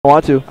I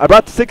want to. I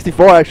brought the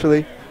 64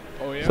 actually.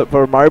 Oh yeah. So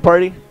for Mario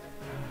Party.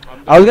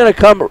 I was gonna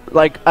come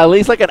like at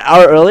least like an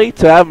hour early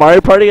to have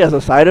Mario Party as a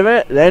side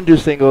event, then do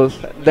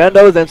singles, then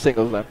those, then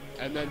singles, then.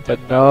 And then But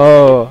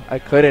no, I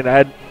couldn't. I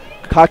had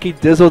cocky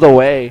dizzled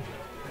away.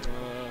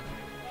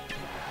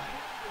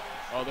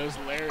 Oh, there's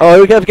Larry.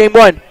 Oh, we have game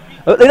one.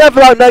 Enough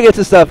about nuggets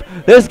and stuff.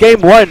 This is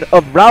game one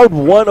of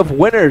round one of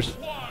winners.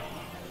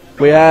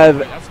 We have.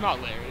 Wait, that's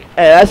not Larry.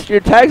 Hey, that's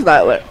your tag's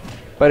not Larry,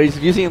 but he's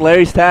using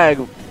Larry's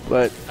tag.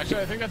 But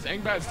actually, I think that's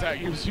Engbad's tag.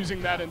 He was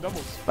using that in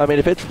doubles. I mean,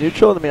 if it's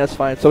neutral, I mean that's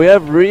fine. So we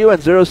have Ryu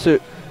and Zero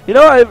Suit. You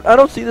know, I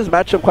don't see this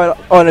matchup quite.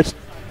 Oh, and it's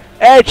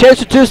hey, change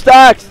to 2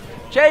 stocks.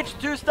 Change to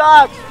 2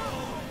 stocks.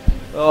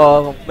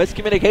 Oh,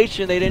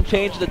 miscommunication. They didn't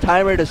change the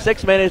timer to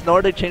 6 minutes,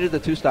 nor they changed it to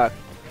 2 stock.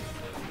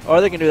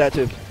 Or they can do that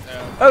too.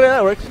 Yeah. Okay,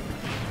 that works.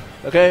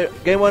 Okay,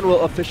 game one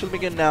will officially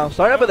begin now.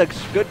 Starting up with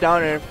a good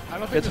downer. I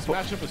don't think this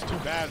matchup is too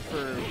bad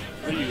for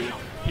Ryu.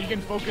 He can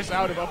focus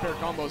out of up air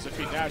combos if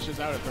he dashes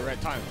out at the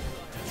right time.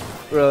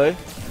 Really?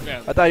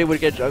 Yeah. I thought he would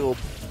get juggled.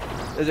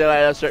 Is it like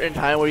a certain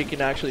time where you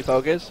can actually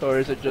focus, or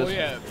is it just? Oh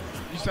yeah,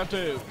 you just have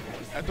to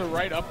at the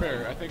right up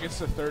air. I think it's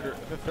the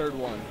third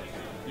one.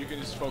 You can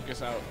just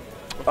focus out.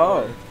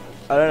 Oh,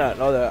 I do not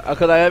know that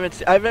because I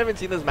haven't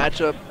seen this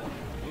matchup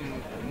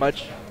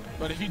much.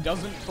 But if he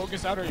doesn't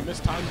focus out or he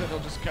mistimes it, he'll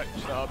just catch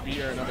the up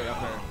B or another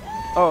up air.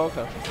 Oh,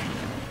 okay.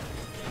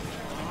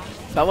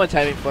 Someone's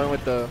having fun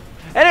with the.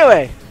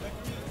 Anyway.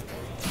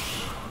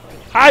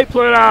 Hi,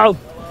 Pluto.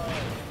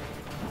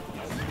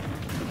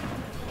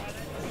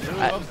 He really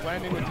loves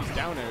landing with these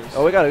downers.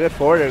 Oh, we got a good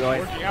forwarder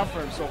going. Working out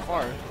for him so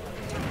far.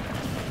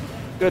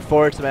 Good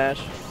forward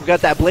smash. We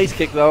got that Blaze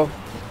kick though.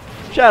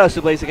 Shout out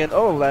to Blaze again.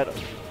 Oh, that.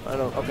 I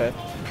don't. Okay.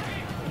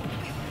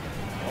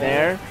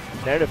 Nair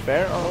to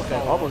fair. Oh, okay.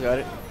 Almost got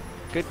it.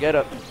 Good get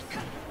up.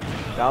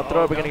 Down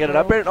throw. We're gonna get it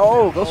up air.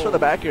 Oh, goes for the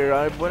back here.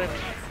 I wouldn't.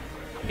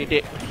 He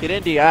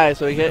didn't DI,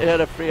 so he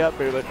had a free up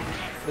here, but.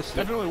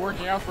 Definitely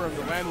working out for him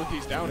to land with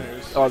these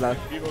downers. Oh no.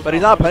 But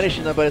he's not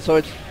punishing them. But so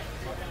it's.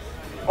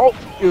 Oh,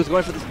 he was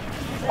going for this.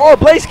 Oh,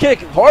 Blaze kick.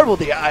 Horrible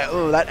DI.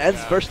 Oh, that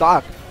ends first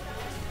stock.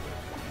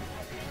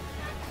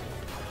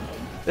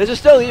 This is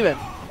still even.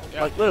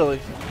 Yeah. Like literally.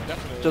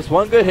 Definitely. Just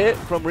one good hit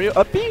from Rio.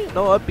 Up B?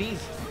 No, up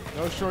B's.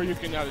 No sure you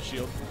can out of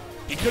shield.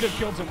 He could have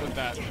killed him with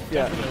that.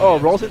 Yeah. Definitely. Oh,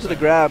 rolls into the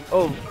grab.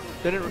 Oh,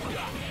 didn't.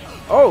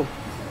 Oh,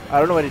 I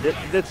don't know what he did.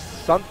 He did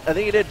some. I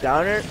think he did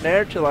down air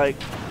there to like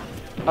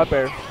up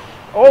air.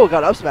 Oh,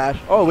 got up smash.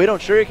 Oh, we don't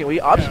shuriken.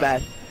 We up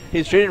smash.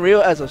 He's treating Ryu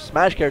as a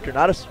smash character,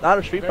 not a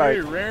street fight.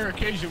 Very rare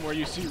occasion where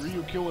you see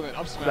Ryu kill with an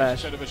up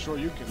smash instead of a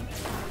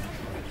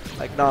shoryuken.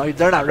 Like no,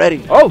 they're not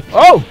ready. Oh,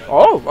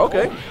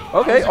 okay,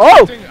 okay.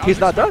 Oh,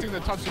 he's not done. The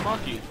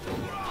Tatsumaki.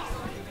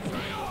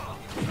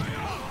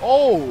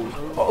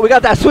 Oh, we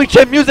got that sweet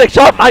chin music.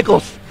 Shawn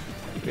Michaels.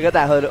 We got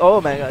that hood.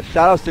 Oh my god!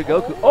 Shout outs to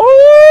Goku.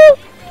 Oh,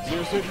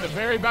 Zero Suit in a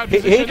very bad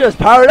position. He just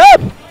powered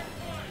up.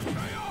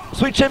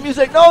 Sweet chin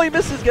music. No, he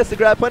misses. Gets the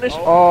grab punish.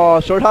 Oh,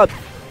 short hop.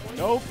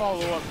 No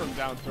follow up from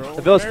down throw.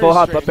 If it was full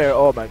hop up air,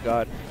 oh my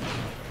god.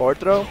 Forward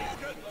throw.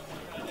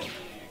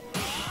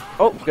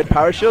 Oh, good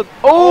power shield.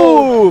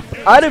 Oh,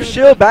 out of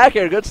shield back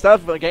air. Good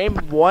stuff. Game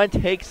one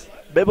takes.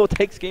 BIBO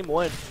takes game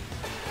one.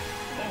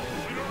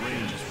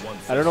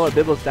 I don't know what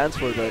BIBO stands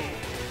for, but.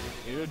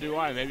 Neither do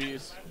I. Maybe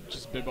it's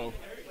just BIBO.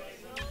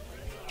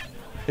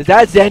 Is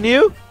that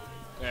Zenu?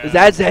 Yeah. Is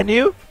that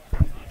Zenu?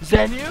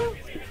 Zenu?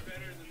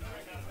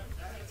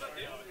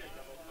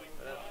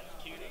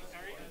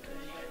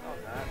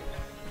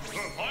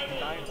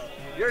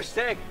 You're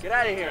sick. Get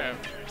out of here.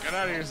 Yeah. Get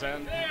out of here,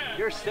 Zen.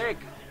 You're sick.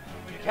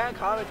 You can't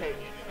commentate.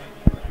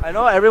 I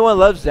know everyone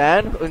loves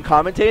Zan in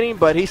commentating,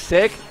 but he's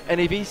sick.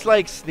 And if he's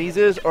like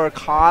sneezes or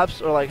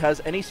coughs or like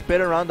has any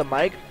spit around the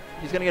mic,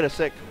 he's gonna get a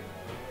sick.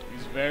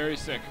 He's very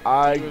sick.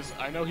 I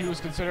know he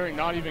was considering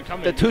not even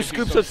coming. The 2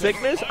 scoops of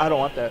sickness? I don't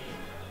want that.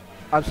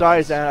 I'm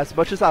sorry, Zan. As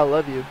much as I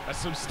love you. That's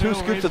some 2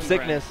 scoops of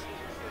sickness.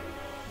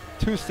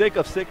 Too sick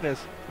of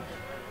sickness.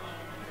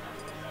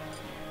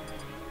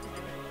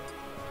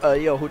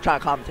 Yo, who trying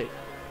to commentate?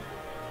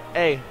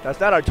 Hey,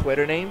 that's not our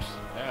Twitter names.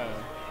 Yeah.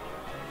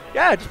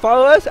 Yeah, just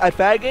follow us at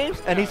Fad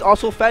Games, and he's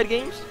also Fad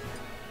Games.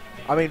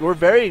 I mean, we're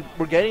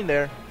getting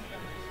there.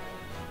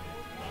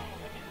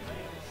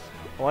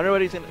 I wonder what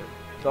he's gonna.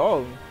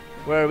 So,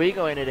 where are we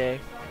going today?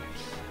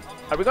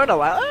 Are we going to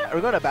Lila? Are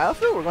we going to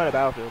Battlefield? We're going to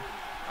Battlefield.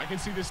 I can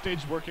see this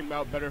stage working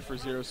out better for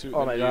Zero Suit.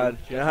 Oh my god!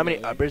 You know how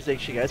many uppers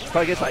she gets? She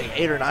probably gets like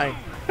 8 or 9.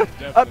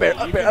 Up air,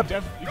 you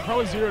can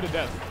probably 0 to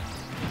death.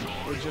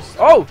 Just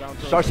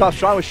starts off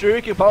strong with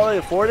Shuriken, probably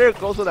a forwarder,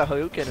 goes with a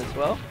Hadouken as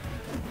well.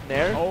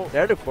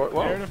 Nair to forward.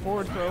 Nair to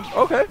forward throw.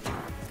 Okay.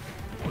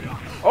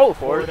 Oh,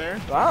 forward. There.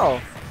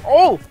 Wow.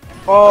 Oh.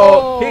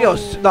 He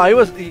goes. No,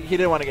 he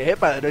didn't want to get hit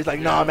by that. He's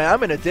like, nah, man,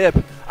 I'm in a dip.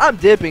 I'm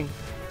dipping.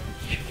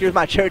 Here's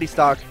my charity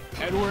stock.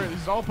 Edward,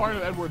 this is all part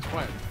of Edward's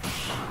plan.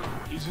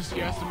 He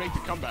has to make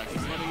the comeback.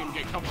 He's letting him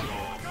get comfortable.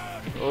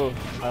 Oh,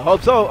 I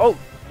hope so.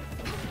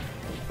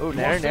 Oh,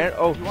 Nair.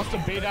 Oh. He wants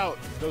to bait out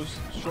those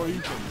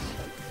shoryukens.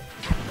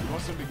 He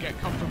wants him to get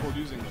comfortable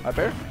using them. Up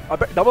air?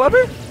 Double up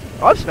air?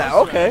 Up smash,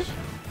 okay.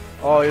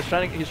 Oh, he's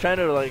trying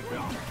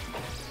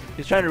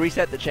to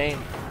reset the chain.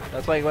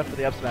 That's why he went for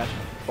the up smash.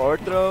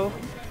 Forward throw.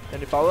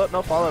 Any follow up?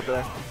 No follow up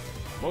there.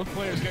 Both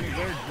players getting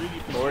very greedy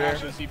for Forward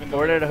smashes, even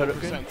forward though to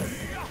they're Hadouken.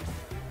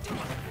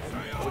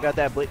 100%. We got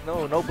that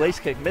no blaze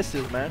kick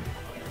misses, man.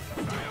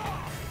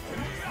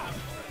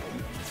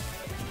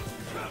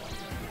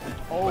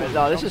 Oh, Wait,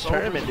 no, this is jumps over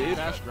tournament, the dude.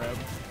 dash grab.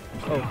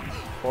 Oh,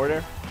 forward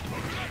air.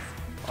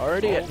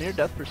 Already at near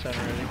death percent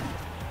already.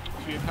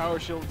 If he had power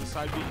shield with the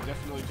side beat, he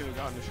definitely could have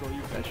gotten a short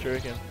Yeah, you. sure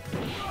can.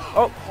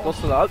 Oh, goes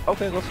to the up.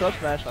 Okay, goes to the up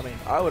smash. I mean,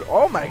 I would.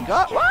 Oh my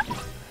god, what?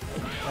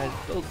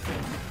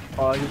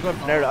 Oh, he was going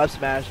from there to up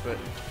smash, but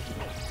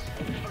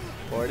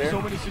forward air.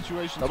 So many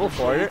situations. Double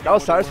forward air. That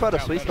was star spot, a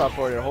sweet spot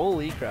forward air.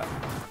 Holy crap.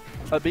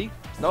 A B?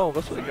 No,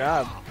 goes for the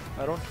grab.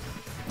 I don't.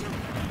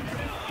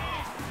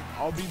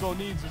 All BIBO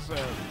needs is a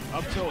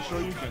up tilt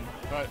Shoryuken,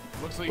 but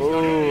looks like he's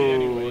not gonna be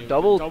anyway.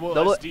 Double from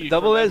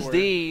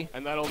SD.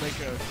 and that'll make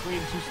a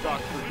clean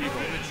 2-stock for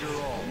BIBO. It's your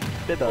all.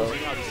 BIBO.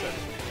 Closing out the set.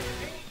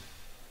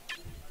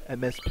 I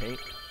miss paint.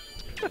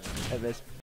 I miss